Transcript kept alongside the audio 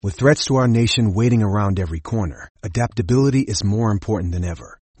With threats to our nation waiting around every corner, adaptability is more important than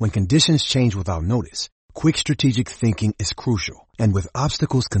ever. When conditions change without notice, quick strategic thinking is crucial. And with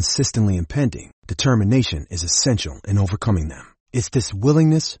obstacles consistently impending, determination is essential in overcoming them. It's this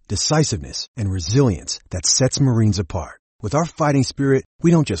willingness, decisiveness, and resilience that sets Marines apart. With our fighting spirit, we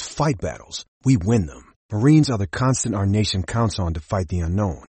don't just fight battles, we win them. Marines are the constant our nation counts on to fight the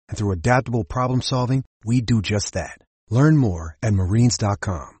unknown. And through adaptable problem solving, we do just that. Learn more at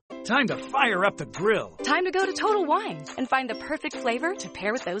marines.com. Time to fire up the grill. Time to go to Total Wine and find the perfect flavor to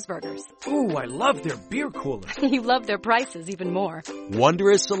pair with those burgers. Ooh, I love their beer cooler. You love their prices even more.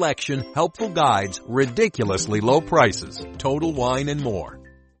 Wondrous selection, helpful guides, ridiculously low prices. Total Wine and more.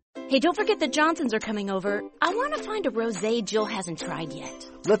 Hey, don't forget the Johnsons are coming over. I want to find a rosé Jill hasn't tried yet.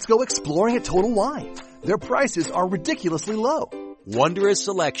 Let's go exploring at Total Wine. Their prices are ridiculously low. Wondrous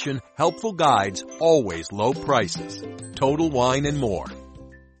selection, helpful guides, always low prices. Total Wine and more.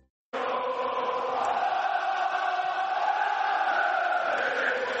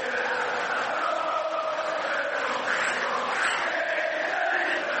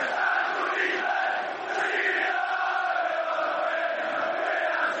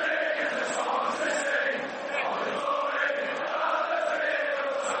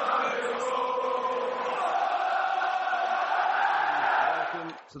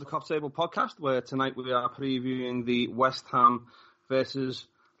 To the Cop Table podcast, where tonight we are previewing the West Ham versus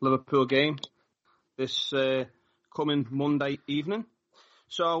Liverpool game this coming Monday evening.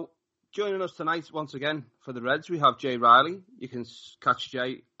 So joining us tonight once again for the Reds, we have Jay Riley. You can catch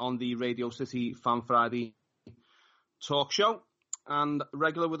Jay on the Radio City Fan Friday talk show and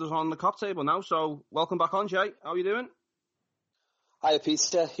regular with us on the Cop Table now. So welcome back on, Jay. How are you doing? Hi,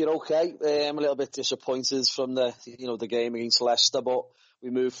 Peter. You're okay? I'm a little bit disappointed from the game against Leicester, but we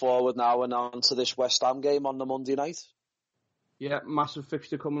move forward now and on to this West Ham game on the Monday night. Yeah, massive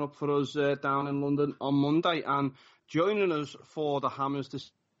fixture coming up for us down in London on Monday. And joining us for the Hammers this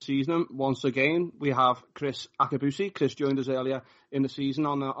season, once again, we have Chris Akabusi. Chris joined us earlier in the season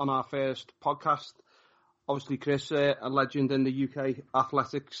on our first podcast. Obviously, Chris, a legend in the UK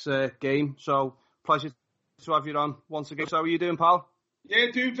athletics game. So, pleasure to have you on once again. So, how are you doing, pal?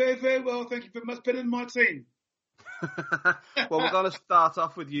 Yeah, doing very, very well. Thank you very much. Better than my team. Well, we're going to start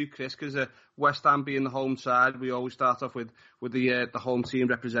off with you, Chris, because West Ham being the home side, we always start off with the home team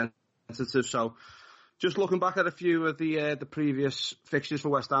representative. So, just looking back at a few of the previous fixtures for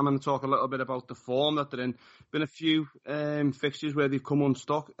West Ham and talk a little bit about the form that they're in. Been a few fixtures where they've come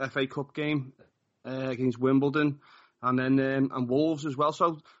unstuck. FA Cup game against Wimbledon, and then and Wolves as well.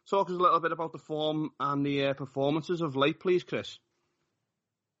 So, talk us a little bit about the form and the performances of late, please, Chris.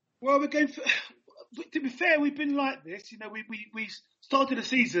 Well, we're going for. To be fair, we've been like this. You know, we started the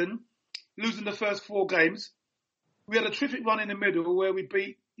season losing the first 4 games. We had a terrific run in the middle where we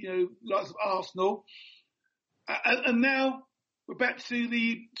beat, lots of Arsenal. And now we're back to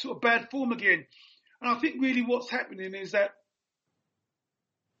the sort of bad form again. And I think really what's happening is that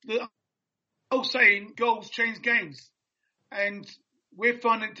the old saying, goals change games. And we're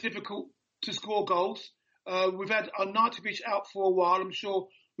finding it difficult to score goals. We've had Arnautovic out for a while. I'm sure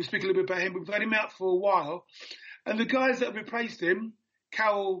we'll speak a little bit about him. We've had him out for a while. And the guys that have replaced him,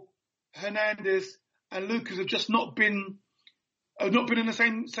 Carroll, Hernandez and Lucas, have just not been in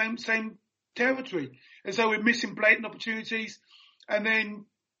the same territory. And so we're missing blatant opportunities. And then,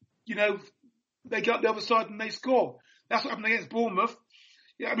 they go up the other side and they score. That's what happened against Bournemouth.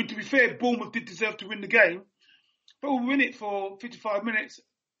 Yeah, I mean, to be fair, Bournemouth did deserve to win the game. But we win it for 55 minutes,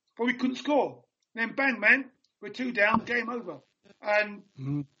 but we couldn't score. Then bang, man, we're 2 down, game over. And,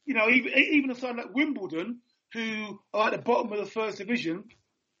 even a side like Wimbledon, who are at the bottom of the first division,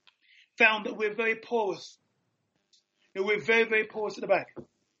 found that we're very porous. We're very, very porous at the back.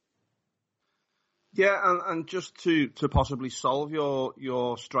 Yeah, and just to possibly solve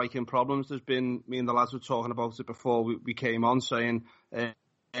your striking problems, there's been, me and the lads were talking about it before we came on, saying that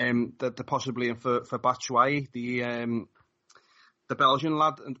they're possibly in for Batshuayi, the Belgian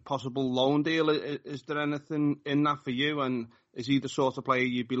lad, and possible loan deal. Is there anything in that for you? And is he the sort of player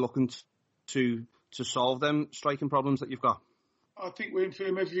you'd be looking to solve them striking problems that you've got? I think we're in for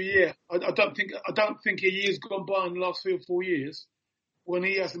him every year. I don't think a year's gone by in the last 3 or 4 years when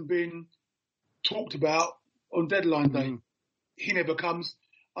he hasn't been talked about on deadline day. He never comes.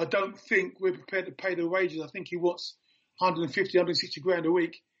 I don't think we're prepared to pay the wages. I think he wants 150, 160 grand a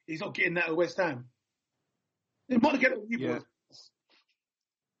week. He's not getting that at West Ham. He might get it with you boys.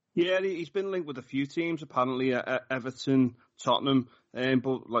 Yeah, he's been linked with a few teams, apparently Everton, Tottenham,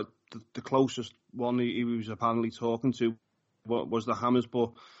 but like the closest one he was apparently talking to was the Hammers.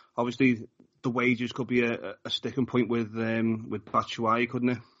 But obviously the wages could be a sticking point with Batshuayi, couldn't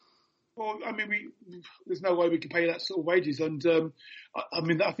it? Well, I mean, there's no way we can pay that sort of wages, and I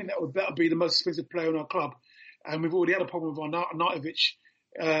think that would be the most expensive player in our club, and we've already had a problem with Arnautovic.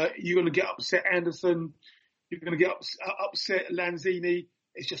 You're going to get upset Anderson, you're going to get upset Lanzini.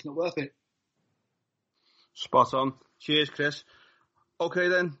 It's just not worth it. Spot on. Cheers, Chris. Okay,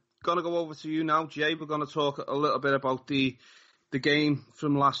 then, gonna go over to you now, Jay. We're gonna talk a little bit about the game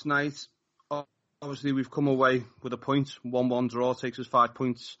from last night. Obviously, we've come away with a point. 1-1 draw takes us 5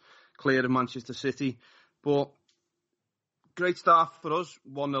 points clear of Manchester City. But great start for us.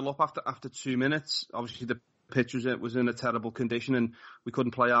 1-0 up after 2 minutes. Obviously, the pitch was in a terrible condition and we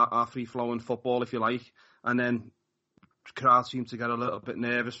couldn't play our free-flowing football, if you like. And then the crowd seemed to get a little bit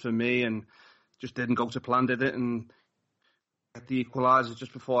nervous for me and just didn't go to plan, did it? And get the equaliser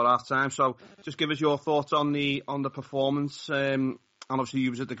just before half-time. So just give us your thoughts on the performance. And obviously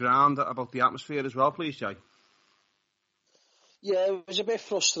you was at the ground, about the atmosphere as well, please, Jay. Yeah, it was a bit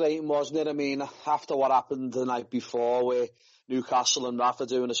frustrating, wasn't it? I mean, after what happened the night before, where Newcastle and Rafa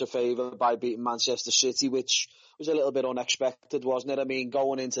doing us a favour by beating Manchester City, which was a little bit unexpected, wasn't it? I mean,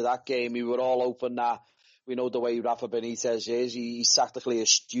 going into that game, we were all hoping that, we know the way Rafa Benitez is, he's tactically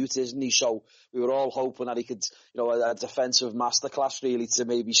astute, isn't he? So we were all hoping that he could, a defensive masterclass really to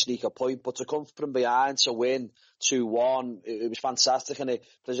maybe sneak a point, but to come from behind to win 2-1, it was fantastic, and it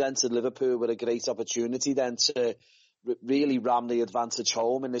presented Liverpool with a great opportunity then to really ram the advantage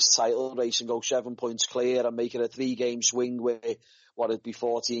home in this title race and go 7 points clear and make it a 3-game swing with what would be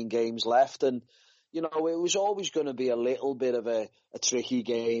 14 games left. And it was always going to be a little bit of a tricky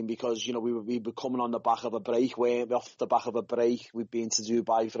game because we were coming on the back of a break. Off the back of a break, we'd been to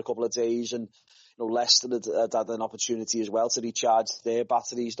Dubai for a couple of days, and Leicester had an opportunity as well to recharge their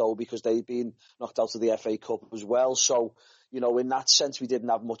batteries though, because they'd been knocked out of the FA Cup as well. So in that sense, we didn't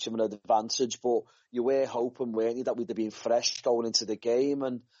have much of an advantage, but you were hoping, weren't you, that we'd have been fresh going into the game.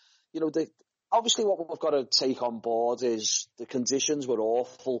 And, obviously what we've got to take on board is the conditions were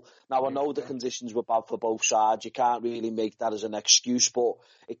awful. Now, I know the conditions were bad for both sides. You can't really make that as an excuse, but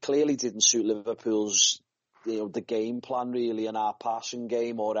it clearly didn't suit Liverpool's, the game plan really, in our passing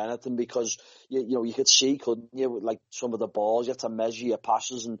game or anything, because, you could see, couldn't you, like some of the balls, you had to measure your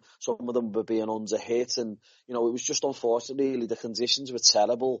passes and some of them were being under hit, and, it was just unfortunate really, the conditions were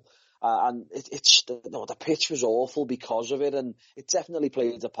terrible. And the pitch was awful because of it, and it definitely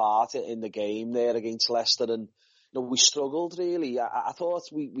played a part in the game there against Leicester. And we struggled really. I thought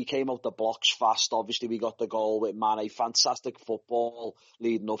we came out the blocks fast. Obviously, we got the goal with Mane. Fantastic football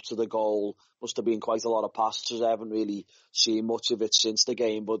leading up to the goal. Must have been quite a lot of passes. I haven't really seen much of it since the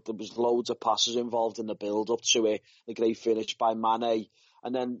game, but there was loads of passes involved in the build-up to it. A great finish by Mane.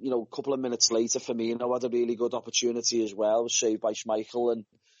 And then, a couple of minutes later, Firmino had a really good opportunity as well. It was saved by Schmeichel. And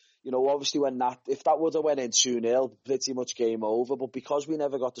obviously if that would have went in 2-0, pretty much game over. But because we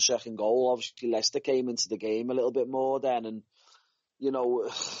never got the second goal, obviously Leicester came into the game a little bit more then. And,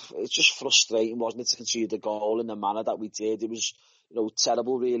 it's just frustrating, wasn't it, to concede the goal in the manner that we did. It was,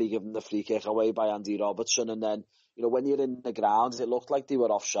 terrible really, giving the free kick away by Andy Robertson. And then, when you're in the ground, it looked like they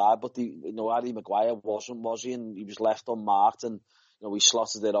were offside, but Harry Maguire wasn't, was he? And he was left unmarked, and we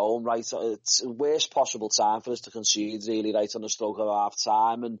slotted it home right. It's the worst possible time for us to concede, really, right on the stroke of half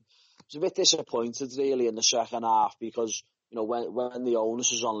time. And I was a bit disappointed, really, in the second half because, when the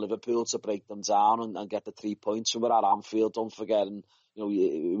onus was on Liverpool to break them down and get the 3 points, and we're at Anfield, don't forget, and,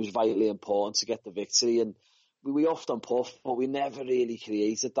 it was vitally important to get the victory. And we often puff, but we never really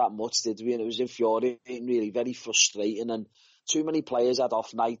created that much, did we? And it was infuriating, really, very frustrating. And too many players had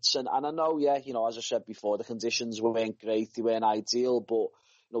off nights, and I know, as I said before, the conditions weren't great, they weren't ideal, but,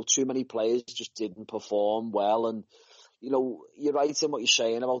 too many players just didn't perform well. And, you're right in what you're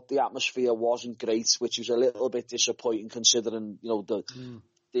saying about the atmosphere wasn't great, which was a little bit disappointing considering,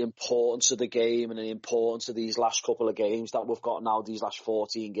 the importance of the game and the importance of these last couple of games that we've got now, these last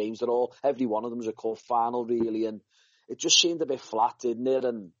 14 games. Every one of them is a cup final, really, and it just seemed a bit flat, didn't it?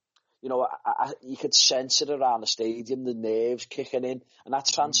 And, you could sense it around the stadium, the nerves kicking in, and that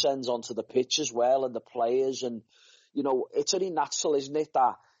transcends onto the pitch as well and the players. And, it's only natural, isn't it,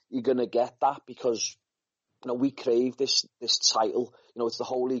 that you're going to get that because, we crave this title. It's the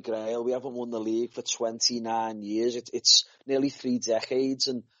Holy Grail. We haven't won the league for 29 years. It's nearly 3 decades,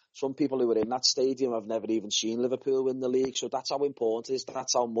 and some people who were in that stadium have never even seen Liverpool win the league. So that's how important it is.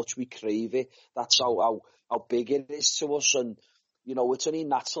 That's how much we crave it. That's how big it is to us. And, it's only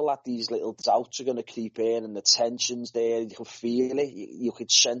natural that these little doubts are going to creep in and the tension's there. You can feel it. You could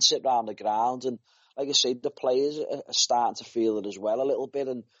sense it around the ground. And like I said, the players are starting to feel it as well a little bit.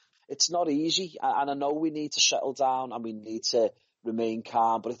 And it's not easy. And I know we need to settle down and we need to remain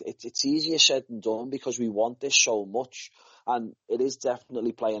calm, but it's easier said than done because we want this so much. And it is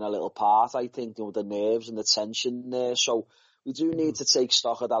definitely playing a little part, I think, with the nerves and the tension there. So we do need to take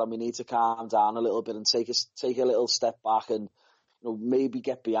stock of that, and we need to calm down a little bit and take a little step back and, maybe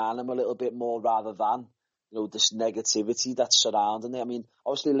get behind them a little bit more rather than, this negativity that's surrounding it. I mean,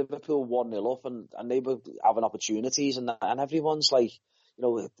 obviously Liverpool 1-0 up and they were having opportunities and everyone's like,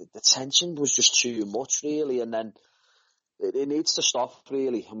 the tension was just too much really, and then it needs to stop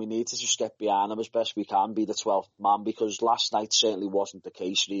really, and we need to just get behind them as best we can, be the 12th man, because last night certainly wasn't the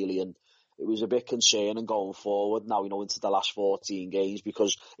case really, and it was a bit concerning going forward now, into the last 14 games,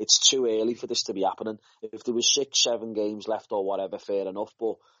 because it's too early for this to be happening. If there was 6-7 games left or whatever, fair enough,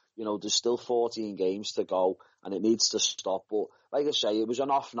 but there's still 14 games to go and it needs to stop. But like I say, it was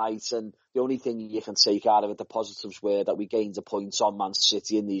an off night, and the only thing you can take out of it, the positives were that we gained a point on Man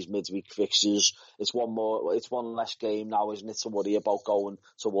City in these midweek fixtures. It's one less game now, isn't it, to worry about going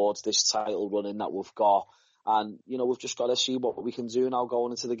towards this title running that we've got. And, we've just got to see what we can do now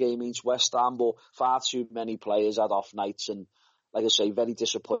going into the game against West Ham. But far too many players had off nights, and like I say, very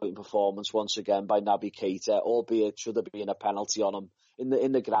disappointing performance once again by Naby Keita, albeit should have been a penalty on him.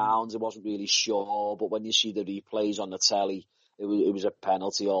 In the grounds, it wasn't really sure, but when you see the replays on the telly, it was a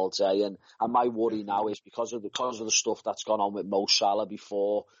penalty all day. And my worry now is because of the stuff that's gone on with Mo Salah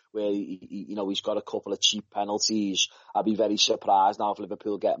before, where he's got a couple of cheap penalties. I'd be very surprised now if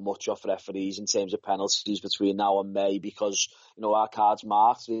Liverpool get much off referees in terms of penalties between now and May, because our card's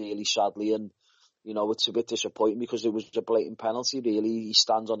marked really sadly, and it's a bit disappointing because it was a blatant penalty really. He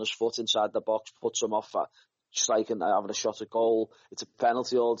stands on his foot inside the box, puts him off striking, having a shot at goal. It's a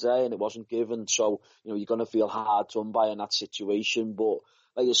penalty all day and it wasn't given, so you're going to feel hard done by in that situation. But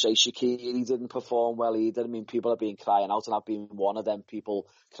like I say, Shaqiri didn't perform well either. I mean, people have been crying out, and I've been one of them people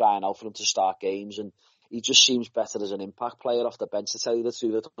crying out for him to start games, and he just seems better as an impact player off the bench, to tell you the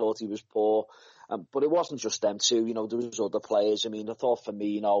truth. I thought he was poor. But it wasn't just them two, there was other players. I mean, I thought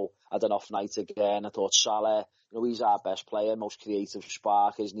Firmino had an off night again. I thought Salah, he's our best player, most creative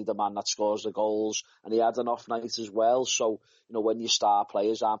spark, isn't he, the man that scores the goals? And he had an off night as well. So, when your star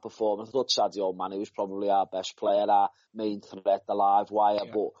players aren't performing, I thought Sadio Mane was probably our best player, our main threat, the live wire.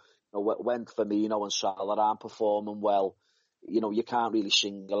 Yeah. But when Firmino and Salah aren't performing well, you can't really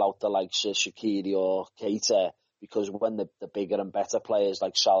single out the likes of Shaqiri or Keita, because when the bigger and better players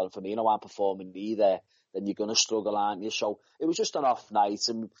like Salah and Firmino aren't performing either, then you're going to struggle, aren't you? So it was just an off night,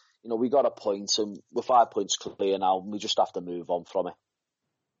 and we got a point, and we're 5 points clear now, and we just have to move on from it.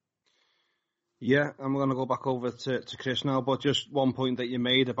 Yeah, I'm going to go back over to Chris now, but just one point that you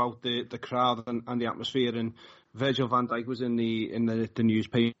made about the crowd and the atmosphere, and Virgil van Dijk was in the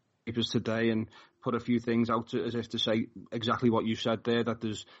newspapers today and put a few things out as if to say exactly what you said there, that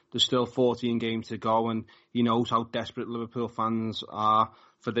there's still 14 games to go, and he knows how desperate Liverpool fans are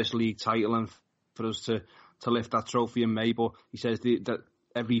for this league title and for us to lift that trophy in May. But he says that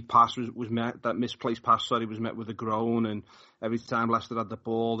every pass was met, that misplaced pass, was met with a groan, and every time Leicester had the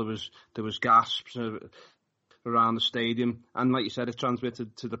ball, there was gasps around the stadium, and like you said, it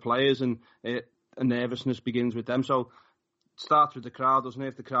transmitted to the players, and a nervousness begins with them. So starts with the crowd, doesn't it?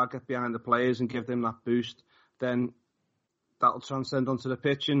 If the crowd get behind the players and give them that boost, then that'll transcend onto the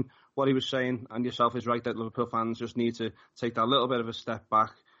pitch. And what he was saying, and yourself, is right, that Liverpool fans just need to take that little bit of a step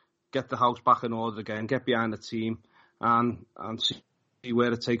back, get the house back in order again, get behind the team, and see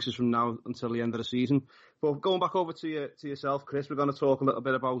where it takes us from now until the end of the season. But going back over to yourself, Chris, we're going to talk a little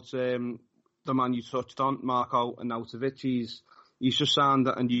bit about the man you touched on, Marko Arnautovic. He's just signed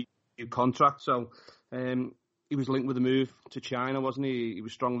a new contract, so he was linked with a move to China, wasn't he? He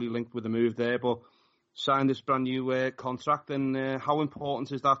was strongly linked with a move there, but signed this brand new contract. And how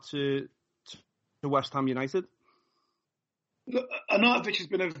important is that to West Ham United? Look, Arnautovic has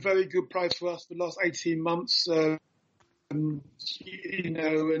been a very good price for us for the last 18 months, and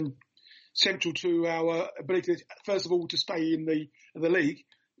central to our ability, first of all, to stay in the league,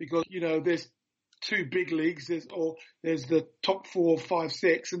 because, there's two big leagues. There's the top 4, 5,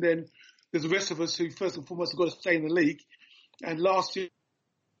 6, and then there's the rest of us who, first and foremost, have got to stay in the league. And last year,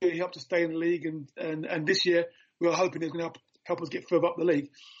 he helped us stay in the league, and this year, we're hoping he's going to help us get further up the league.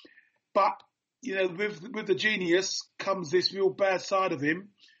 But, with the genius comes this real bad side of him.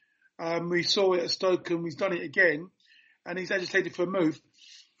 We saw it at Stoke, and he's done it again, and he's agitated for a move.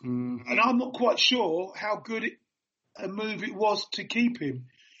 Mm-hmm. And I'm not quite sure how good a move it was to keep him.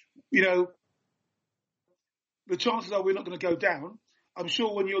 The chances are we're not going to go down. I'm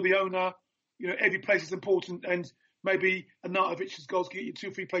sure when you're the owner, every place is important, and maybe Arnautovic's goals get you 2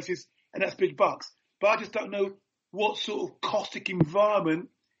 or 3 places, and that's big bucks. But I just don't know what sort of caustic environment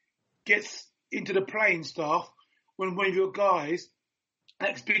gets into the playing staff when one of your guys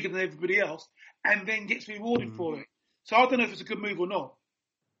acts bigger than everybody else and then gets rewarded for it. So I don't know if it's a good move or not.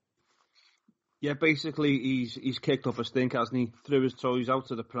 Yeah, basically he's kicked up a stink, hasn't he? Threw his toys out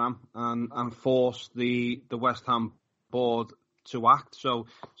to the pram and forced the West Ham board to act. So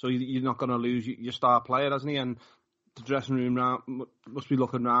you're not going to lose your star player, hasn't he? And the dressing room must be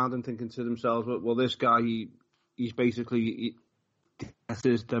looking round and thinking to themselves, well, this guy, he's basically that's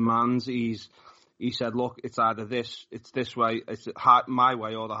his demands. He said, look, it's either it's this way, it's my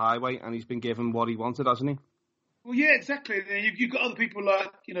way or the highway, and he's been given what he wanted, hasn't he? Well, yeah, exactly. You've got other people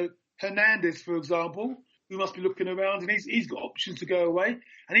like, Hernandez, for example, who must be looking around, and he's got options to go away,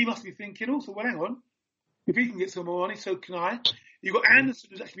 and he must be thinking also, well, hang on, if he can get some more money, so can I. You've got Anderson,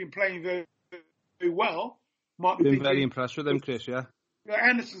 who's actually been playing very, very well. Might be been very impressed with him, Chris, yeah.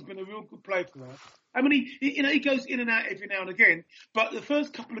 Anderson's been a real good player for that. I mean, he goes in and out every now and again, but the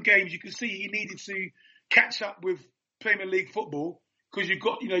first couple of games you can see he needed to catch up with Premier League football because you've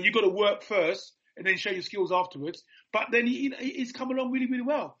got to work first and then show your skills afterwards. But then he's come along really, really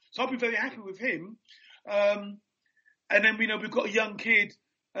well. So I'll be very happy with him. And then we've got a young kid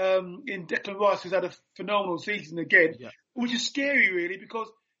in Declan Rice who's had a phenomenal season again, which is scary really because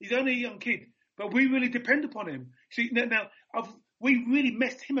he's only a young kid, but we really depend upon him. See, now we really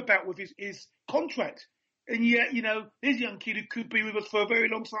messed him about with his contract. And yet, this young kid who could be with us for a very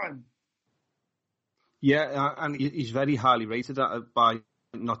long time. Yeah, and he's very highly rated by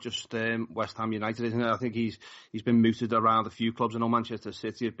not just West Ham United, isn't it? I think he's been mooted around a few clubs. I know Manchester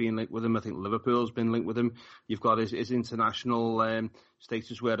City have been linked with him. I think Liverpool's been linked with him. You've got his international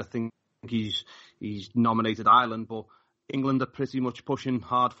status where I think he's nominated Ireland, but England are pretty much pushing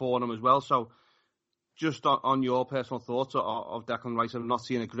hard for him as well. So just on your personal thoughts of Declan Rice, I've not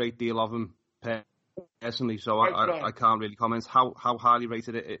seen a great deal of him personally, so I can't really comment. How highly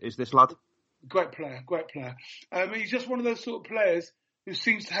rated is this lad? Great player. He's just one of those sort of players who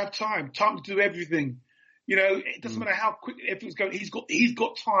seems to have time to do everything. It doesn't matter how quick everything's going. He's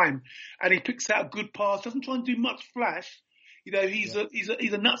got time, and he picks out a good pass. Doesn't try and do much flash. He's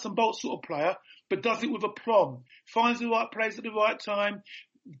a nuts and bolts sort of player, but does it with aplomb. Finds the right place at the right time.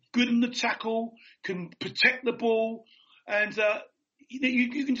 Good in the tackle, can protect the ball, and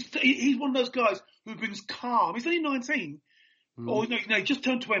you can just. He's one of those guys who brings calm. He's only 19, or he just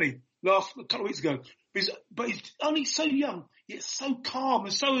turned 20 a couple of weeks ago. But he's only so young, yet so calm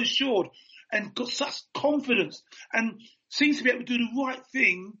and so assured, and got such confidence, and seems to be able to do the right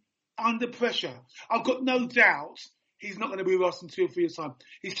thing under pressure. I've got no doubt he's not going to be with us in 2 or 3 years' time.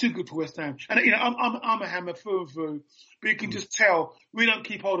 He's too good for West Ham. And I'm a Hammer through and through, but you can just tell we don't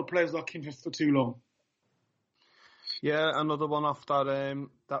keep hold of players like him for too long. Yeah, another one off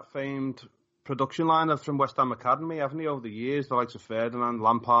that famed production line from West Ham Academy, haven't he, over the years? The likes of Ferdinand,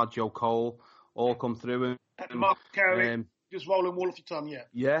 Lampard, Joe Cole, all come through. And Mark Carey, just rolling wall off your tongue, yeah.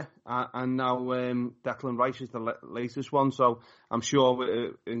 Yeah, and now Declan Rice is the latest one, so I'm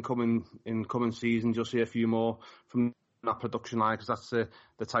sure in coming seasons you'll see a few more from that production line, because that's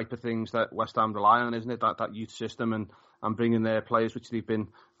the type of things that West Ham rely on, isn't it? That youth system and bringing their players, which they've been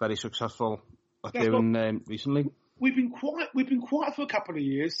very successful at doing recently. We've been quiet for a couple of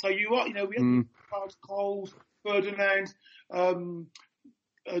years. So we had Coles, Ferdinand,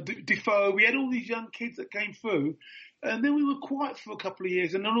 Defoe. We had all these young kids that came through, and then we were quiet for a couple of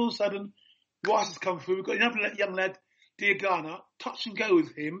years. And then all of a sudden, Rice has come through. We've got another young lad, Diagana. Touch and go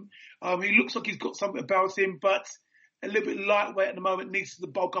with him. He looks like he's got something about him, but a little bit lightweight at the moment. Needs to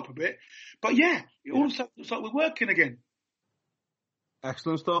bulk up a bit. But all of a sudden, looks like we're working again.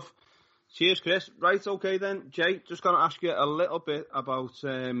 Excellent stuff. Cheers, Chris. Right, okay then. Jay, just going to ask you a little bit about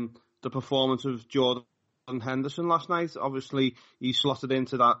the performance of Jordan Henderson last night. Obviously, he slotted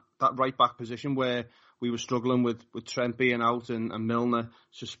into that right back position where we were struggling with Trent being out and Milner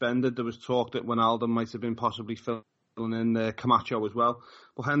suspended. There was talk that Wijnaldum might have been possibly filling in Camacho as well.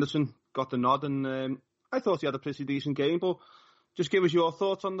 But Henderson got the nod, and I thought he had a pretty decent game. But just give us your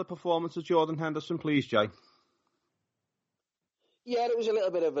thoughts on the performance of Jordan Henderson, please, Jay. Yeah, it was a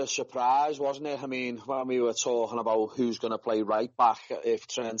little bit of a surprise, wasn't it? I mean, when we were talking about who's going to play right back if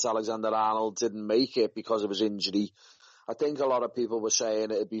Trent Alexander-Arnold didn't make it because of his injury, I think a lot of people were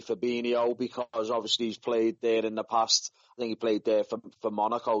saying it'd be Fabinho because obviously he's played there in the past. I think he played there for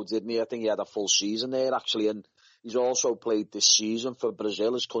Monaco, didn't he? I think he had a full season there, actually, and he's also played this season for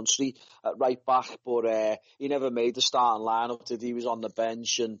Brazil, his country, at right back, but he never made the starting lineup, did he? He was on the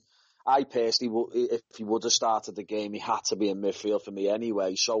bench, and I personally, if he would have started the game, he had to be in midfield for me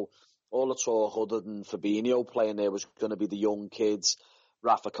anyway. So all the talk other than Fabinho playing there was going to be the young kids,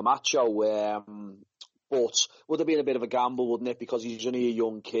 Rafa Camacho. But would have been a bit of a gamble, wouldn't it? Because he's only a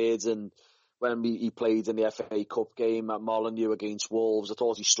young kid, and when he played in the FA Cup game at Molineux against Wolves. I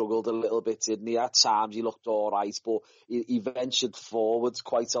thought he struggled a little bit, didn't he? At times he looked all right, but he ventured forward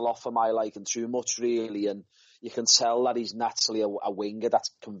quite a lot for my liking, too much really, and you can tell that he's naturally a winger that's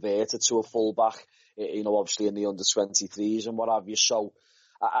converted to a fullback, obviously in the under-23s and what have you. So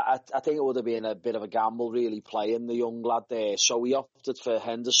I think it would have been a bit of a gamble really playing the young lad there. So we opted for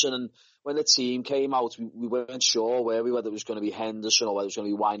Henderson, and when the team came out, we weren't sure, were we, whether it was going to be Henderson or whether it was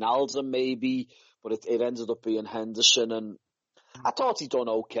going to be Wijnaldum maybe, but it ended up being Henderson, and I thought he'd done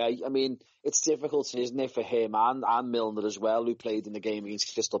okay. I mean, it's difficult, isn't it, for him and Milner as well, who played in the game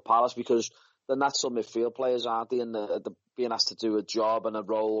against Crystal Palace, because they're natural midfield players, aren't they, and they're being asked to do a job and a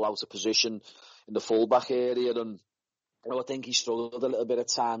role out of position in the fullback area, and I think he struggled a little bit at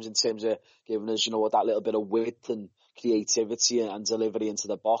times in terms of giving us, that little bit of width and creativity and delivery into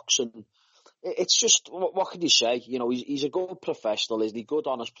the box. And it's just, what can you say? He's a good professional, isn't he? Good,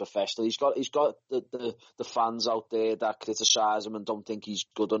 honest professional. He's got the fans out there that criticise him and don't think he's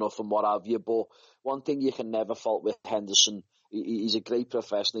good enough and what have you. But one thing you can never fault with Henderson, he's a great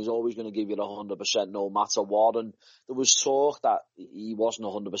professional. He's always going to give you 100% no matter what. And there was talk that he wasn't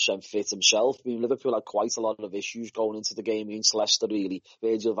 100% fit himself. I mean, Liverpool had quite a lot of issues going into the game against Leicester, really.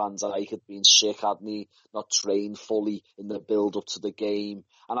 Virgil van Dijk had been sick, hadn't he? Not trained fully in the build-up to the game.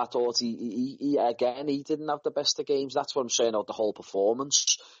 And I thought he didn't have the best of games. That's what I'm saying about the whole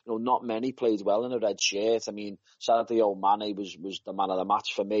performance. Not many played well in a red shirt. I mean, Sadio Mane was the man of the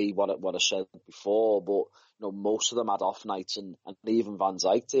match for me, what I said before. But most of them had off nights, and even Van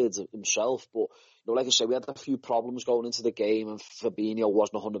Dijk did himself. But like I say, we had a few problems going into the game, and Fabinho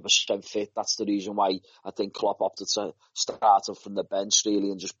wasn't 100% fit. That's the reason why I think Klopp opted to start him from the bench really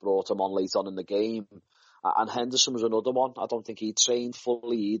and just brought him on late on in the game. And Henderson was another one. I don't think he trained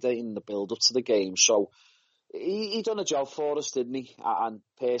fully either in the build up to the game. So he done a job for us, didn't he? And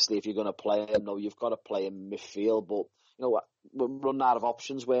personally, if you're going to play him, you've got to play him midfield. But we're running out of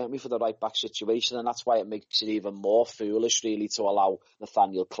options, weren't we, for the right-back situation, and that's why it makes it even more foolish, really, to allow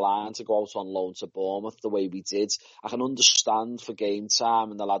Nathaniel Clyne to go out on loan to Bournemouth the way we did. I can understand for game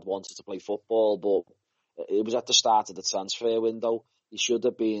time and the lad wanted to play football, but it was at the start of the transfer window. It should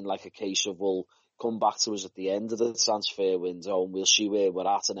have been like a case of, well, come back to us at the end of the transfer window and we'll see where we're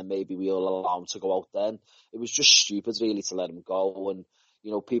at, and then maybe we'll allow him to go out then. It was just stupid, really, to let him go, and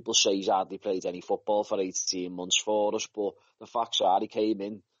people say he's hardly played any football for 18 months for us, but the facts are he came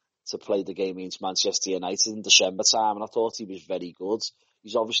in to play the game against Manchester United in December time, and I thought he was very good.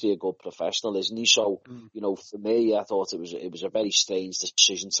 He's obviously a good professional, isn't he? So, for me, I thought it was a very strange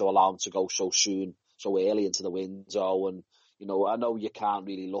decision to allow him to go so soon, so early into the window. And, I know you can't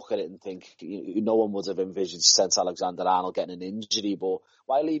really look at it and think, no one would have envisaged Trent Alexander-Arnold getting an injury, but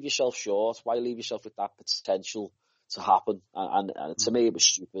why leave yourself short? Why leave yourself with that potential to happen? And to me, it was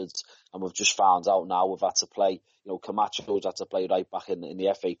stupid. And we've just found out now we've had to play, Camacho's had to play right back in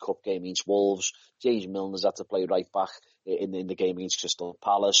the FA Cup game against Wolves. James Milner's had to play right back in the game against Crystal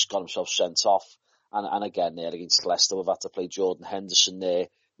Palace, got himself sent off. And again, there against Leicester, we've had to play Jordan Henderson there,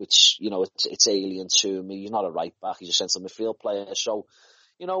 which, it's alien to me. He's not a right back, he's a central midfield player. So,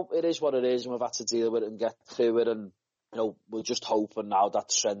 it is what it is, and we've had to deal with it and get through it. And, we're just hoping now that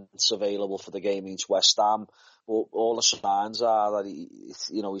Trent's available for the game against West Ham. But all the signs are that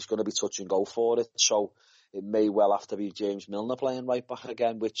he's going to be touch and go for it. So it may well have to be James Milner playing right back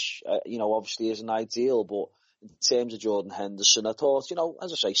again, which, obviously isn't ideal. But in terms of Jordan Henderson, I thought,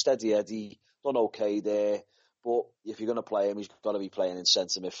 as I say, steady Eddie, done okay there. But if you're going to play him, he's got to be playing in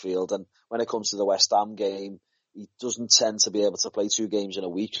centre midfield. And when it comes to the West Ham game, he doesn't tend to be able to play 2 games in a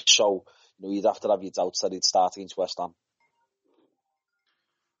week. So, you'd have to have your doubts that he'd start against West Ham.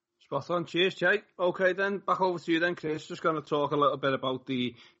 Spot on. Cheers, Jay. Okay, then, back over to you then, Chris. Just going to talk a little bit about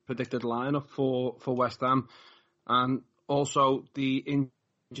the predicted lineup for West Ham, and also the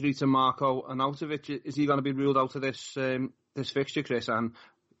injury to Marko Arnautovic. Is he going to be ruled out of this fixture, Chris? And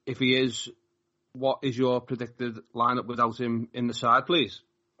if he is, what is your predicted lineup without him in the side, please?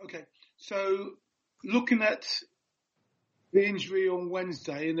 Okay, so looking at the injury on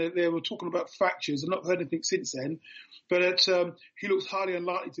Wednesday, and they were talking about fractures. I've not heard anything since then, but he looks highly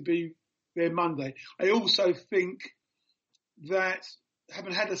unlikely to be there Monday. I also think that,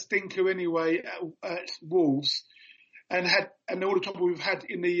 having had a stinker anyway at Wolves, and all the trouble we've had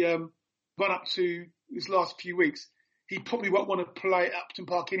in the run up to this last few weeks, he probably won't want to play at Upton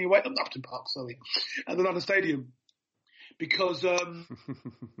Park anyway. At the London Stadium, because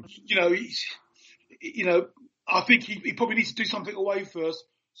I think he probably needs to do something away first,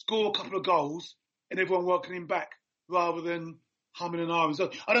 score a couple of goals, and everyone welcoming him back, rather than humming and ahhing.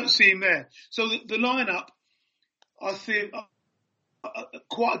 So I don't see him there. So the lineup, I see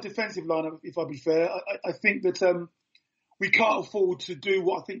quite a defensive lineup, if I be fair. I think that we can't afford to do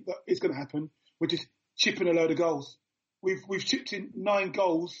what I think that is going to happen, which is chipping a load of goals. We've chipped in 9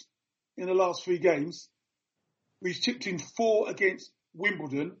 goals in the last 3 games. We've chipped in 4 against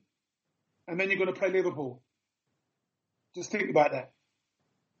Wimbledon, and then you're going to play Liverpool. Just think about that.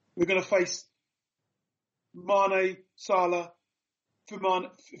 We're going to face Mane, Salah,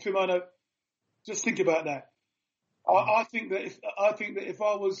 Firmino. Just think about that. I think that if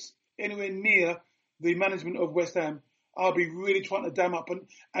I was anywhere near the management of West Ham, I'd be really trying to dam up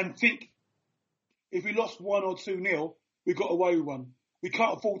and think if we lost 1 or 2-0, we got away with one. We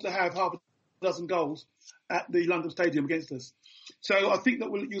can't afford to have half a dozen goals at the London Stadium against us. So I think that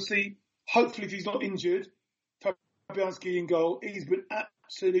you'll see, hopefully if he's not injured, Fabianski in goal. He's been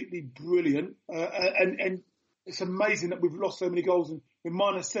absolutely brilliant. And it's amazing that we've lost so many goals and we're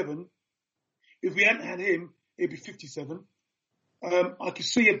 -7. If we hadn't had him, it'd be 57. I could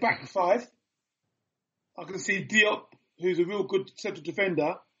see a back 5. I can see Diop, who's a real good central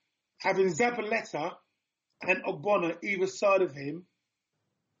defender, having Zabaleta and Ogbonna either side of him,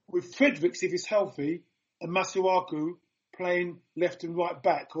 with Fredericks, if he's healthy, and Masuaku playing left and right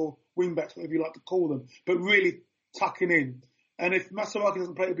back, or wing backs, whatever you like to call them, but really tucking in. And if Masuaku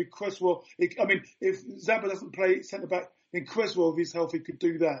doesn't play, it'd be Cresswell. If Zaba doesn't play centre back, then Cresswell, if he's healthy, could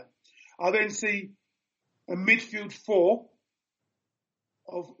do that. I then see a midfield 4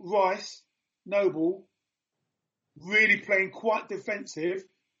 of Rice, Noble, really playing quite defensive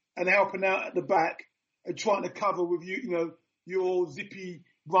and helping out at the back and trying to cover with your zippy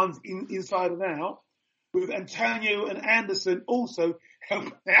runs inside and out, with Antonio and Anderson also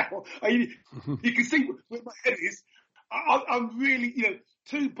helping out. You can see where my head is. I'm really,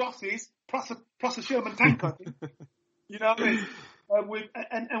 2 buses plus a Sherman tank, I think. You know what I mean?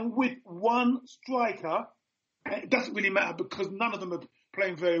 With 1 striker, it doesn't really matter because none of them are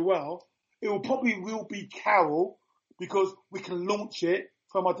playing very well. It will be Carroll because we can launch it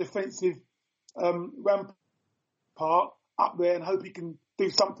from our defensive rampart up there and hope he can do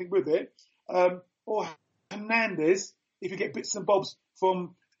something with it. Or Hernandez, if you get bits and bobs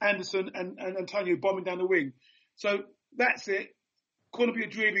from Anderson and Antonio bombing down the wing. So that's it. Going to be a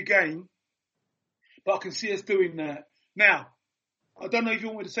dreary game, but I can see us doing that. Now, I don't know if you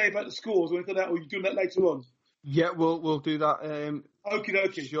want me to say about the scores or anything like that, or you're doing that later on. Yeah, we'll do that. Okie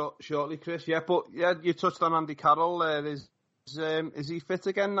dokie. Shortly, Chris. Yeah, but yeah, you touched on Andy Carroll there. Is he fit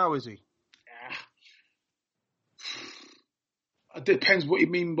again now? Is he? It depends what you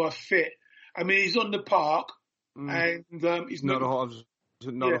mean by fit. I mean, he's on the park, and he's not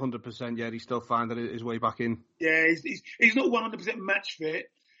 100% yet. He's still finding his way back in. Yeah, he's not 100% match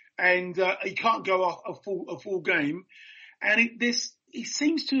fit, and he can't go off a full game. And he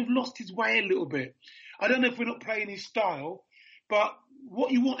seems to have lost his way a little bit. I don't know if we're not playing his style, but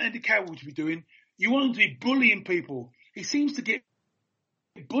what you want Andy Carroll to be doing, you want him to be bullying people. He seems to get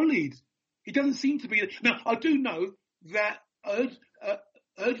bullied. He doesn't seem to be. Now, I do know that I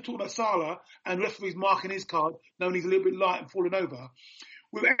heard you talk about Salah and referees marking his card, knowing he's a little bit light and falling over.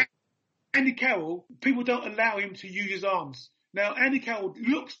 With Andy Carroll, people don't allow him to use his arms. Now, Andy Carroll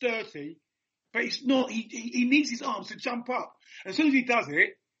looks dirty, but it's not. He needs his arms to jump up. And as soon as he does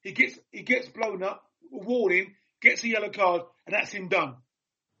it, he gets blown up, a warning, gets a yellow card, and that's him done.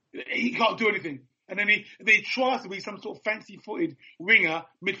 He can't do anything. And then he tries to be some sort of fancy-footed winger,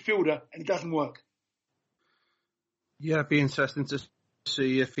 midfielder, and it doesn't work. Yeah, it'd be interesting to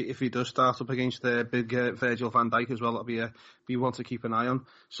see if he does start up against the big Virgil van Dijk as well. That'll be one to keep an eye on.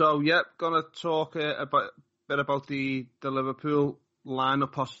 So, yeah, going to talk a bit about the Liverpool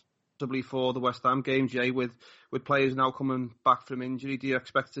lineup possibly for the West Ham game, Jay, with players now coming back from injury. Do you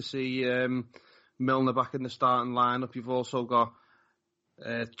expect to see Milner back in the starting lineup? You've also got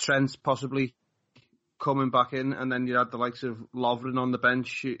Trent possibly coming back in, and then you had the likes of Lovren on the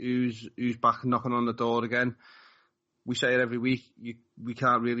bench, who's back knocking on the door again. We say it every week. We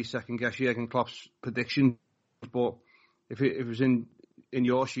can't really second guess Jurgen Klopp's prediction, but if it was in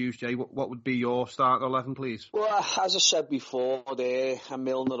your shoes, Jay, what would be your starting 11, please? Well, as I said before,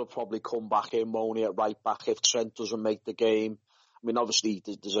 Milner will probably come back in, won't he, at right back if Trent doesn't make the game. I mean, obviously,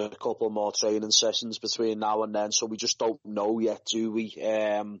 there's a couple more training sessions between now and then, so we just don't know yet, do we?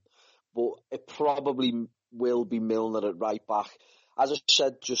 But it probably will be Milner at right back. As I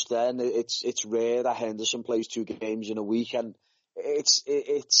said just then, it's rare that Henderson plays 2 games in a week, and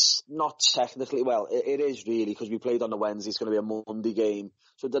it's not technically, well, it is really, because we played on the Wednesday, it's going to be a Monday game,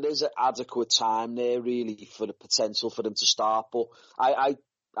 so there is an adequate time there really for the potential for him to start, but I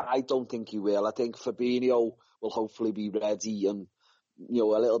don't think he will. I think Fabinho will hopefully be ready, and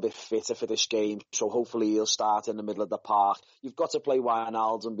a little bit fitter for this game. So hopefully he'll start in the middle of the park. You've got to play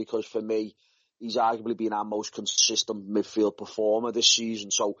Wijnaldum because for me, he's arguably been our most consistent midfield performer this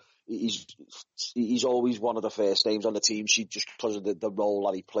season. So he's always one of the first names on the team sheet just because of the role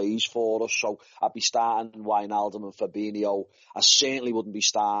that he plays for us. So I'd be starting Wijnaldum and Fabinho. I certainly wouldn't be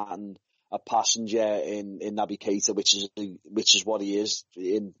starting a passenger in Naby Keita, which is what he is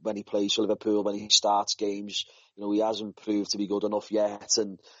when he plays for Liverpool, when he starts games. He hasn't proved to be good enough yet,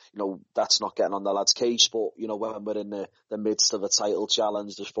 and that's not getting on the lad's case. But when we're in the midst of a title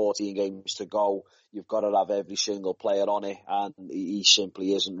challenge, there's 14 games to go. You've got to have every single player on it, and he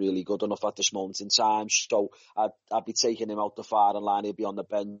simply isn't really good enough at this moment in time. So I'd be taking him out the firing line. He'd be on the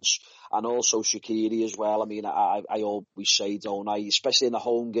bench, and also Shaqiri as well. I mean, I always say, don't I? Especially in the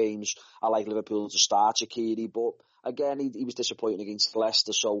home games, I like Liverpool to start Shaqiri, but again, he was disappointing against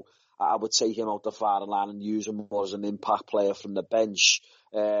Leicester, so I would take him out the firing line and use him more as an impact player from the bench.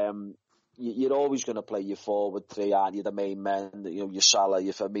 You're always going to play your forward three, aren't you? The main men, your Salah,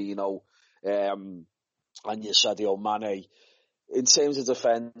 your Firmino, and your Sadio Mane. In terms of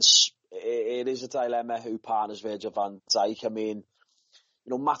defence, it is a dilemma who partners Virgil van Dijk. I mean,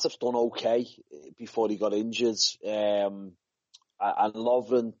 Matip's done okay before he got injured. And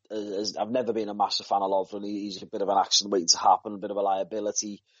Lovren, I've never been a massive fan of Lovren. He's a bit of an accident waiting to happen, a bit of a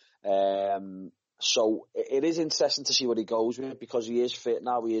liability. So it is interesting to see what he goes with because he is fit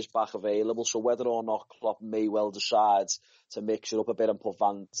now, he is back available. So whether or not Klopp may well decide to mix it up a bit and put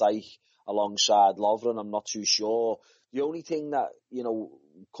Van Dijk alongside Lovren, I'm not too sure. The only thing that,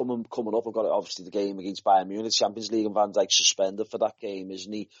 coming up, I've got obviously the game against Bayern Munich, Champions League, and Van Dijk suspended for that game,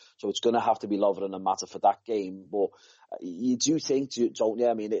 isn't he? So it's going to have to be Lovren and Mata for that game. But you do think, don't you?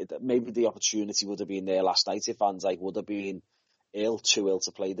 I mean, maybe the opportunity would have been there last night if Van Dijk would have been too ill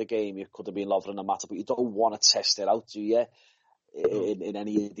to play the game. It could have been Lovren and Mata, but you don't want to test it out, do you? In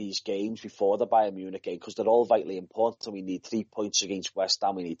any of these games before the Bayern Munich game, because they're all vitally important. We need 3 points against West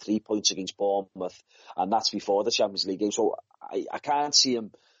Ham, we need 3 points against Bournemouth, and that's before the Champions League game. So I can't see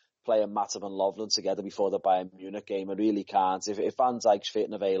him playing Matip and Lovren together before the Bayern Munich game. I really can't. If Van Dijk's fit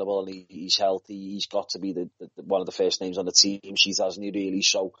and available and he's healthy, he's got to be the one of the first names on the team sheet, hasn't he, really?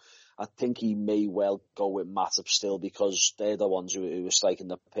 So I think he may well go with Matip still because they're the ones who are striking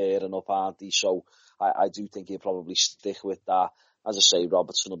the pairing up, aren't they? So I do think he'll probably stick with that. As I say,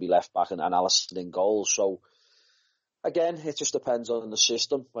 Robertson will be left back and Alisson in goal. So again, it just depends on the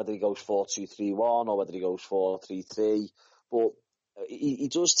system, whether he goes 4-2-3-1 or whether he goes 4-3-3. But he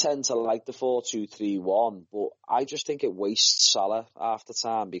does tend to like the 4-2-3-1, but I just think it wastes Salah after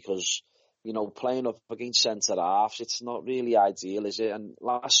time because, playing up against centre-halves, it's not really ideal, is it? And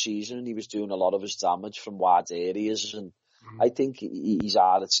last season, he was doing a lot of his damage from wide areas, and I think he's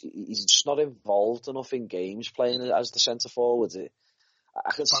just not involved enough in games playing as the centre forward.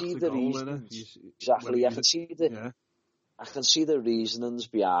 I can see the reasons. Exactly, I can see the reasonings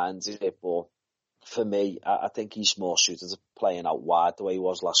behind it, but for me, I think he's more suited to playing out wide the way he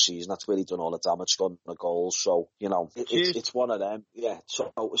was last season. That's where he done all the damage, scoring the goals. So it's one of them. Yeah.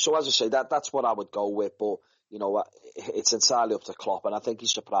 So as I say, that's what I would go with, but. It's entirely up to Klopp, and I think he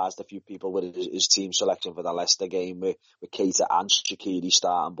surprised a few people with his team selection for the Leicester game with Keita and Shaqiri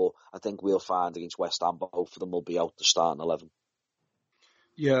starting, but I think we'll find against West Ham both of them will be out the starting 11.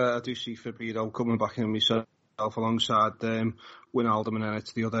 Yeah, I do see Fabinho coming back in myself alongside Wijnaldum, and then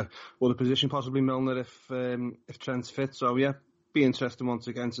it's the other position, possibly Milner if Trent's fit. So yeah, be interesting once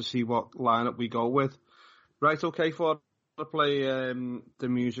again to see what lineup we go with. Right, okay, for to play the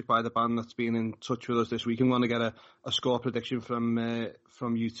music by the band that's been in touch with us this week. I'm going to get a score prediction from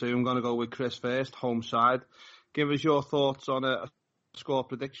you two. I'm going to go with Chris first, home side. Give us your thoughts on a score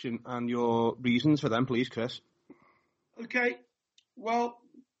prediction and your reasons for them, please, Chris. Okay, well,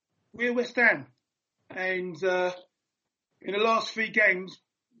 we're West Ham, and in the last 3 games,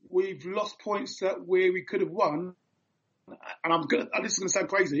 we've lost points that where we could have won. And this is going to sound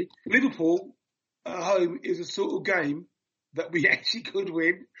crazy. Liverpool at home is a sort of game that we actually could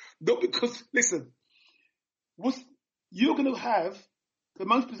win, not because, listen, you're going to have the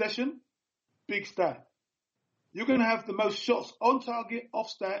most possession, big stat. You're going to have the most shots on target,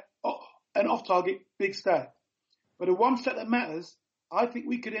 off target, big stat. But the one stat that matters, I think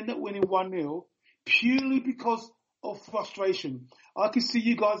we could end up winning 1-0 purely because of frustration. I can see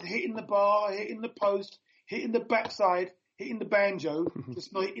you guys hitting the bar, hitting the post, hitting the backside, hitting the banjo,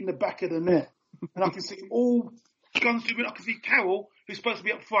 just not hitting the back of the net. And I can see all guns to win. I can see Carroll, who's supposed to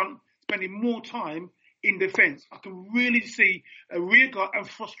be up front, spending more time in defence. I can really see a rear guard and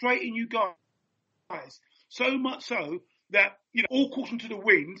frustrating you guys. So much so that, all caution to the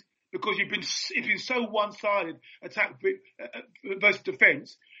wind, because it's been so one-sided, attack versus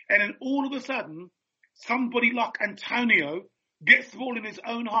defence, and then all of a sudden, somebody like Antonio gets the ball in his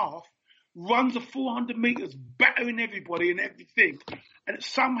own half, runs a 400 metres, battering everybody and everything, and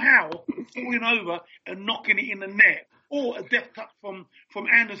somehow falling over and knocking it in the net, or a death touch from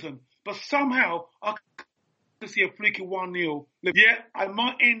Anderson. But somehow I can see a freaking 1-0. Yeah, I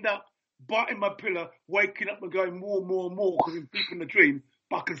might end up biting my pillow, waking up and going more because I'm deep in the dream,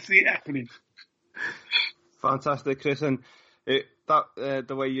 but I can see it happening. Fantastic, Chris. And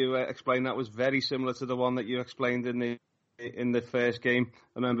the way you explained that was very similar to the one that you explained in the first game.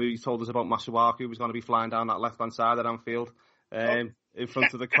 I remember you told us about Masuaku, who was going to be flying down that left-hand side at Anfield in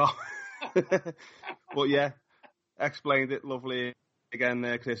front of the car. But yeah, explained it lovely again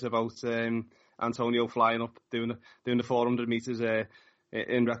there, Chris, about Antonio flying up, doing the 400 metres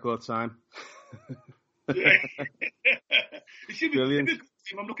in record time. Yeah. It should be brilliant.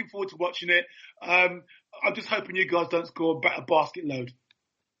 I'm looking forward to watching it. I'm just hoping you guys don't score a basket load.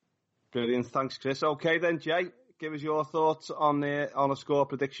 Brilliant. Thanks, Chris. Okay then, Jay, give us your thoughts on a score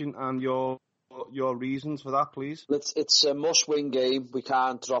prediction and your reasons for that, please. It's a must-win game. We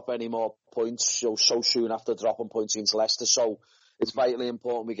can't drop any more points so soon after dropping points against Leicester. So it's vitally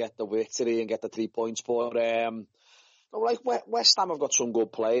important we get the victory and get the 3 points. But like West Ham have got some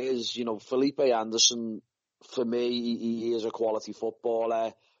good players. You know, Felipe Anderson, for me, he is a quality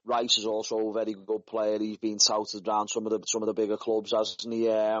footballer. Rice is also a very good player. He's been touted around some of the bigger clubs, hasn't he?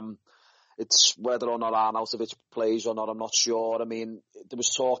 It's whether or not Arnautovic plays or not, I'm not sure. I mean, there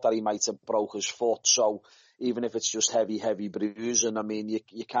was talk that he might have broke his foot, so even if it's just heavy bruising, I mean,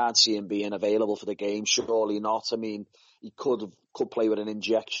 you can't see him being available for the game, surely not. I mean, he could play with an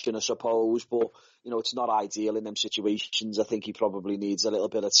injection, I suppose, but, you know, it's not ideal in them situations. I think he probably needs a little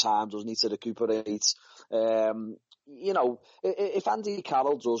bit of time, doesn't he, to recuperate. You know, if Andy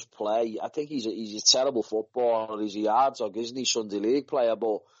Carroll does play, I think he's a terrible footballer. He's a yard dog, isn't he, Sunday League player,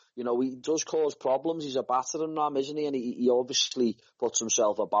 but you know, he does cause problems. He's a battering ram, isn't he? And he obviously puts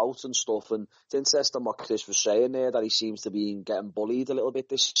himself about and stuff. And it's interesting what Chris was saying there, that he seems to be getting bullied a little bit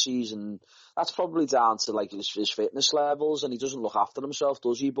this season. That's probably down to like his fitness levels, and he doesn't look after himself,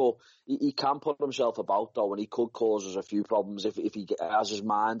 does he? But he can put himself about though, and he could cause us a few problems if he has his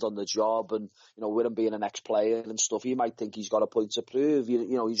mind on the job. And you know, with him being an ex-player and stuff, you might think he's got a point to prove.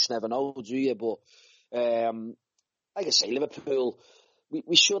 You know, you just never know, do you? But like I say, Liverpool,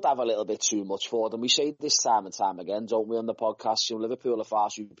 we should have a little bit too much for them. We say this time and time again, don't we, on the podcast? You know, Liverpool are far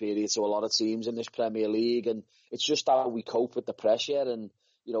superior to a lot of teams in this Premier League, and it's just how we cope with the pressure. And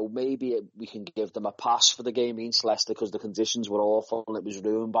you know, maybe we can give them a pass for the game against Leicester because the conditions were awful and it was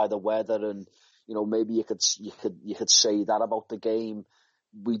ruined by the weather. And you know, maybe you could say that about the game.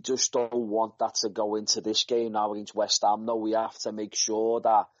 We just don't want that to go into this game now against West Ham. No, we have to make sure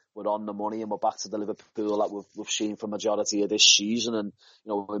that we're on the money and we're back to the Liverpool that we've seen for majority of this season, and you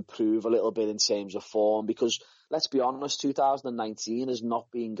know, improve a little bit in terms of form, because let's be honest, 2019 has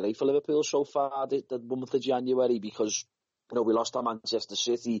not been great for Liverpool so far, the month of January, because you know, we lost to Manchester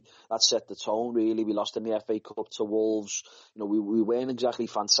City. That set the tone, really. We lost in the FA Cup to Wolves. You know, we weren't exactly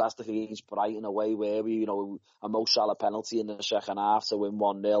fantastic against Brighton away, were we? You know, a Mo Salah penalty in the second half to win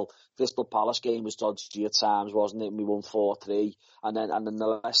 1-0. Crystal Palace game was dodgy at times, wasn't it? And we won 4-3. And then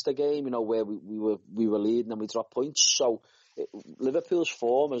the Leicester game, you know, where we were leading and we dropped points. So Liverpool's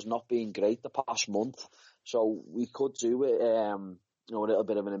form has not been great the past month. So we could do it, you know, a little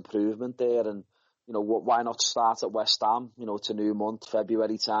bit of an improvement there. And you know, why not start at West Ham? You know, it's a new month,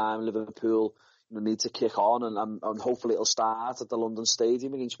 February time. Liverpool, you know, need to kick on, and hopefully it'll start at the London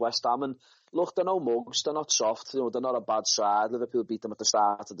Stadium against West Ham. And look, they're no mugs, they're not soft. You know, they're not a bad side. Liverpool beat them at the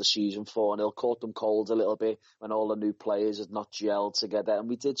start of the season 4-0, caught them cold a little bit when all the new players had not gelled together. And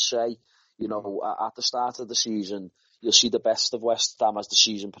we did say, you know, at the start of the season, you'll see the best of West Ham as the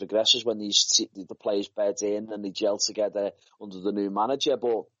season progresses when the players bed in and they gel together under the new manager.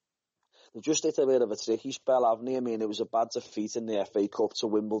 But they've just hit a bit of a tricky spell, haven't they? I mean, it was a bad defeat in the FA Cup to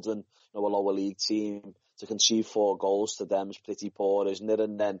Wimbledon, you know, a lower league team. To concede 4 goals to them is pretty poor, isn't it?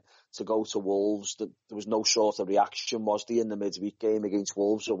 And then to go to Wolves, there was no sort of reaction, was there, in the midweek game against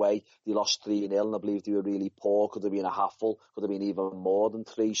Wolves away? They lost 3-0, and I believe they were really poor. Could have been a half-full, could have been even more than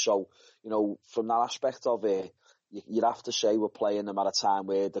 3. So, you know, from that aspect of it, you'd have to say we're playing them at a time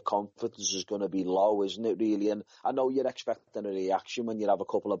where the confidence is going to be low, isn't it, really? And I know you're expecting a reaction when you have a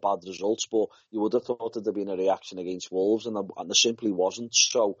couple of bad results, but you would have thought that there'd been a reaction against Wolves, and there simply wasn't.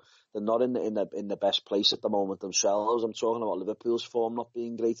 So they're not in the best place at the moment themselves. I'm talking about Liverpool's form not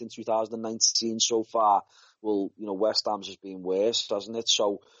being great in 2019 so far. Well, you know, West Ham's has been worse, hasn't it?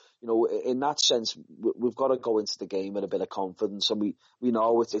 So, you know, in that sense, we've got to go into the game with a bit of confidence, and we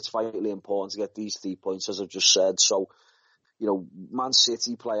know it's vitally important to get these 3 points, as I've just said. So, you know, Man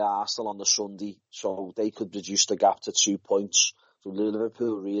City play Arsenal on the Sunday, so they could reduce the gap to 2 points. So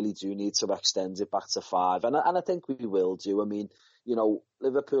Liverpool really do need to extend it back to 5, and I think we will do. I mean, you know,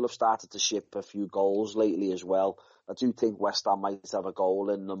 Liverpool have started to ship a few goals lately as well. I do think West Ham might have a goal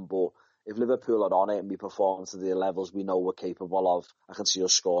in them, but if Liverpool are on it and we perform to the levels we know we're capable of, I can see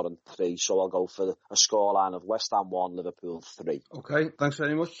us scoring 3. So I'll go for a scoreline of West Ham 1, Liverpool 3. Okay, thanks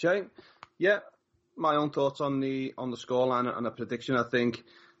very much, Jay. Yeah, my own thoughts on the scoreline and the prediction. I think,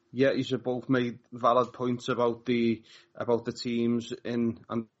 yeah, you have both made valid points about the teams in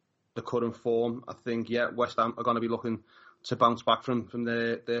and the current form. I think, yeah, West Ham are going to be looking to bounce back from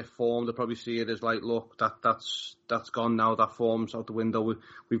their form. They'll probably see it as like, look, that's gone now. That form's out the window.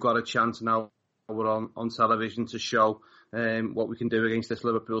 We've got a chance now. We're on television to show what we can do against this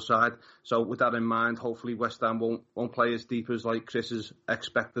Liverpool side. So with that in mind, hopefully West Ham won't play as deep as like Chris is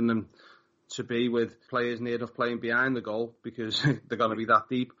expecting them to be, with players near enough playing behind the goal, because they're going to be that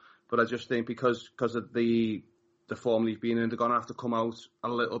deep. But I just think because of the form they've been in, they're going to have to come out a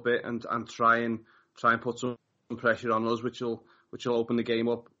little bit and try and put some pressure on us, which will open the game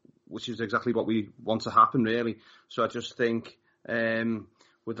up, which is exactly what we want to happen, really. So I just think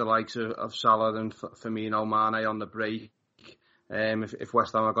with the likes of Salah and Firmino, Mane on the break, if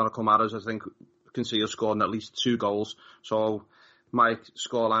West Ham are going to come at us, I think we can see us scoring at least 2 goals. So my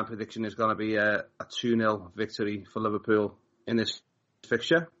scoreline prediction is going to be a 2-0 victory for Liverpool in this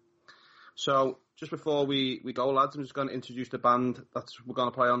fixture. So just before we go, lads, I'm just going to introduce the band that we're going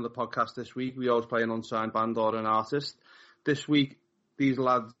to play on the podcast this week. We always play an unsigned band or an artist. This week, these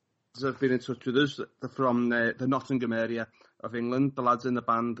lads have been in touch with us. They're from the Nottingham area of England. The lads in the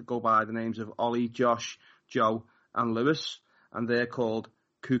band go by the names of Ollie, Josh, Joe and Lewis, and they're called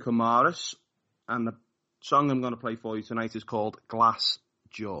Kookamarus. And the song I'm going to play for you tonight is called Glass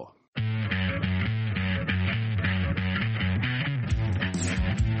Jaw.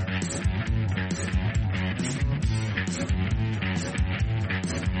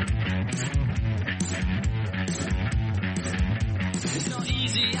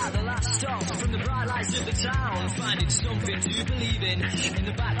 From the bright lights of the town, finding something to believe in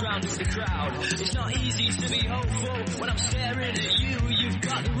the background of the crowd. It's not easy to be hopeful when I'm staring at you. You've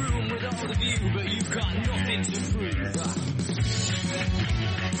got the room with all the view, but you've got nothing to prove.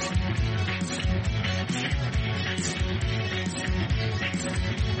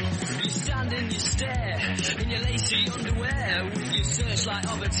 You stand and you stare in your lacy underwear, with your searchlight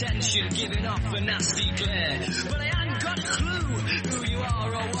of attention giving off a nasty glare. But I ain't got a clue who you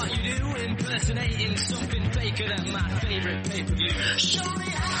are or what you do, impersonating something faker than my favourite pay-per-view. Show me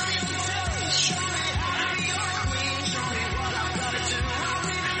how you do, show me how you're a queen, show me what I've got to do. I'll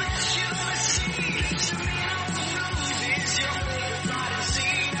be the best you've ever seen. To me, all the movies, your favourite fighting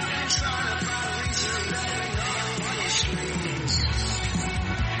scene. I've been trying to find a reason that we know on your screens.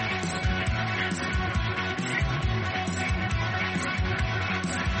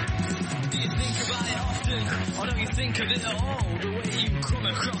 Do you think about it often, or don't you think of it at all? The way you come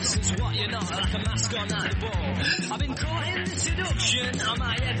across is what you're not, like a mascot at the ball. I've been caught in the seduction of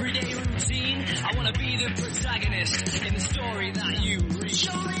my everyday routine. I want to be the protagonist in the story that you read.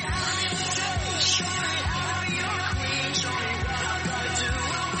 Show me how you do, show me how you're a queen, show me what I've got to do.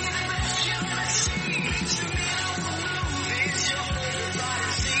 I'll be the best you've ever seen. To me, all the movies, your favourite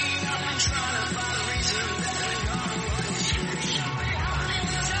fighting scene. I've been trying to find a reason that we know what it's true. Show me how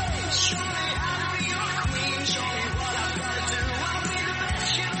you do, show me how you're a queen, show me what I've got to do. I'll be the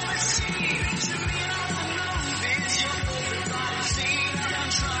best you've ever seen. To me, all the movies, your favourite fighting scene. I've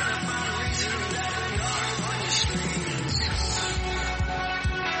been trying to find a reason that we know on your screens.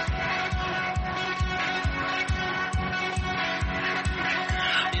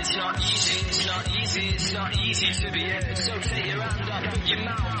 It's not easy to be heard. So take your hand up with your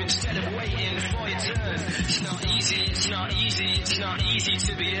mouth instead of waiting for your turn. It's not easy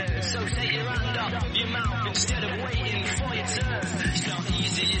to be heard. So take your hand up with your mouth instead of waiting for your turn. It's not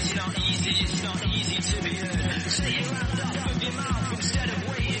easy to be heard. Take your hand up with your mouth instead of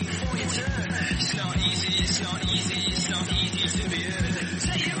waiting for your turn. It's not easy to be heard.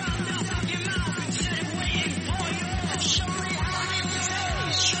 Take your hand up with your mouth instead of waiting for your turn. Show me how you do,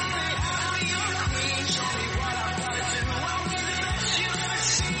 show me how you're a queen, show me what I've got to do. I'll be the best you've ever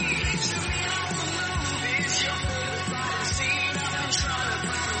seen. To me, all the movies, your favourite fighting scene. I've been trying to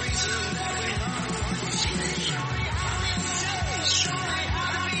find a reason that we know on your screen. Show me how you do, show me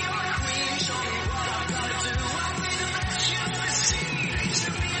how you're a queen, show me what I've got to do. I'll be the best you've ever seen. To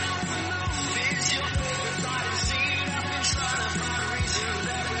me,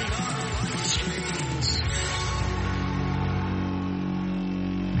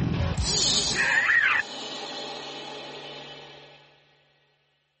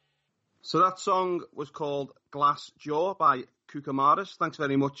 So that song was called Glass Jaw by Kukamaris. Thanks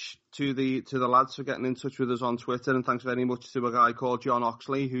very much to the lads for getting in touch with us on Twitter, and thanks very much to a guy called John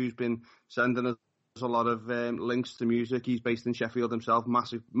Oxley who's been sending us a lot of links to music. He's based in Sheffield himself,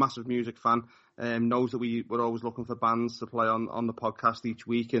 massive music fan, knows that we're always looking for bands to play on the podcast each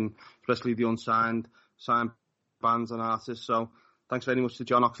week, and especially the signed bands and artists. So thanks very much to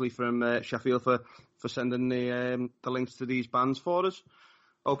John Oxley from Sheffield for sending the links to these bands for us.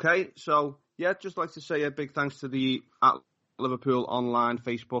 Okay, so yeah, just like to say a big thanks to the At Liverpool Online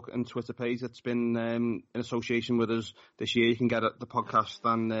Facebook and Twitter page that's been in association with us this year. You can get the podcast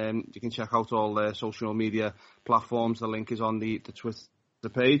and you can check out all the social media platforms. The link is on the Twitter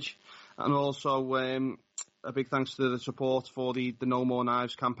page. And also a big thanks to the support for the No More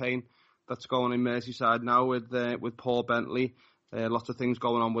Knives campaign that's going in Merseyside now with Paul Bentley. Lots of things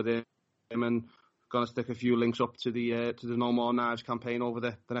going on with him, and going to stick a few links up to the No More Knives campaign over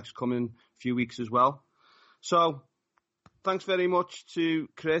the next coming few weeks as well. So thanks very much to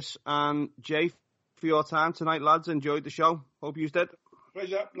Chris and Jay for your time tonight, lads. Enjoyed the show. Hope you did.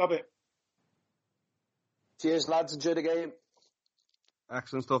 Pleasure. Love it. Cheers, lads. Enjoy the game.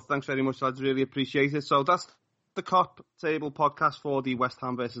 Excellent stuff. Thanks very much, lads. Really appreciate it. So that's the Cop Table podcast for the West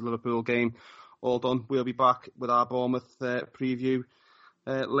Ham versus Liverpool game. All done. We'll be back with our Bournemouth preview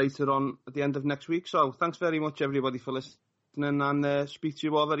later on at the end of next week. So thanks very much, everybody, for listening, and speak to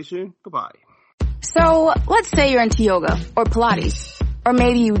you all very soon. Goodbye. So, let's say you're into yoga or Pilates, or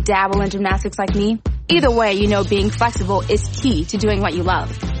maybe you dabble in gymnastics like me. Either way, you know being flexible is key to doing what you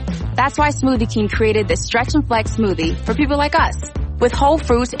love. That's why Smoothie King created the Stretch and Flex smoothie for people like us, with whole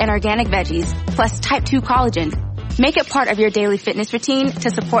fruits and organic veggies, plus type 2 collagen. Make it part of your daily fitness routine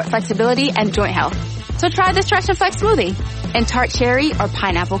to support flexibility and joint health. So try the Stretch and Flex smoothie in tart cherry or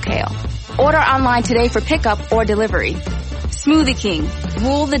pineapple kale. Order online today for pickup or delivery. Smoothie King,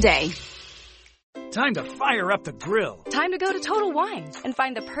 rule the day. Time to fire up the grill. Time to go to Total Wine and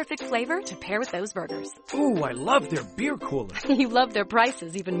find the perfect flavor to pair with those burgers. Ooh, I love their beer cooler. You love their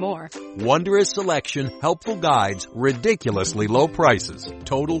prices even more. Wondrous selection, helpful guides, ridiculously low prices.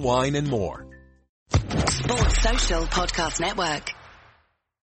 Total Wine and more. Sports Social Podcast Network.